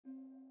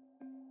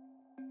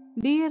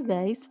Dear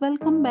guys,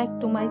 welcome back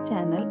to my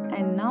channel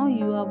and now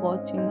you are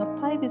watching a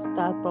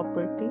 5-star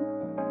property.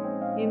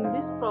 In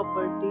this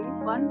property,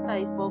 one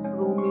type of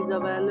room is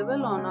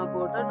available on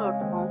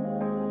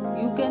agoda.com.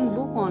 You can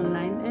book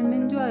online and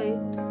enjoy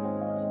it.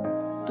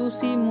 To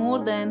see more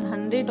than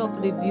 100 of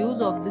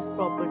reviews of this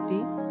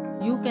property,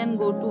 you can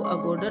go to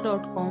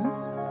agoda.com.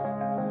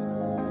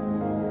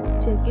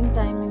 Check-in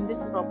time in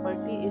this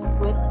property is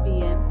 12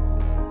 p.m.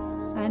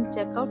 and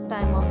check-out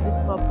time of this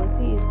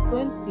property is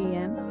 12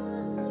 p.m.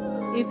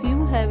 If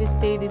you have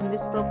stayed in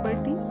this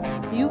property,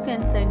 you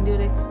can send your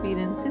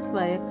experiences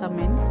via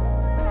comments.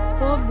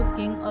 For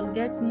booking or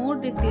get more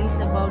details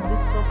about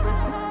this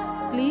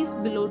property, please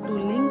below to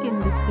link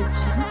in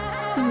description.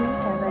 If you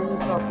have any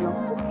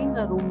problem booking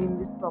a room in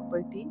this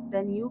property,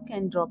 then you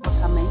can drop a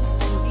comment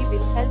and we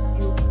will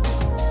help you.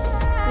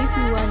 If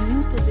you are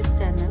new to this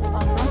channel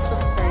or not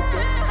subscribed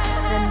yet,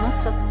 then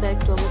must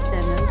subscribe to our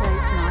channel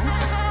right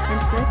now and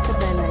press the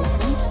bell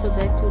icon so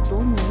that you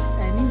don't miss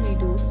any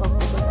videos of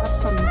our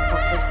upcoming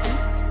property.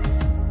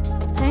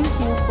 Thank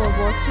you for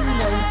watching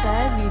the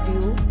entire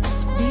video.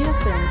 Dear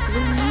friends,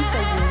 we'll meet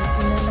again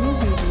in a new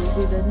video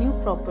with a new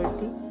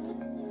property.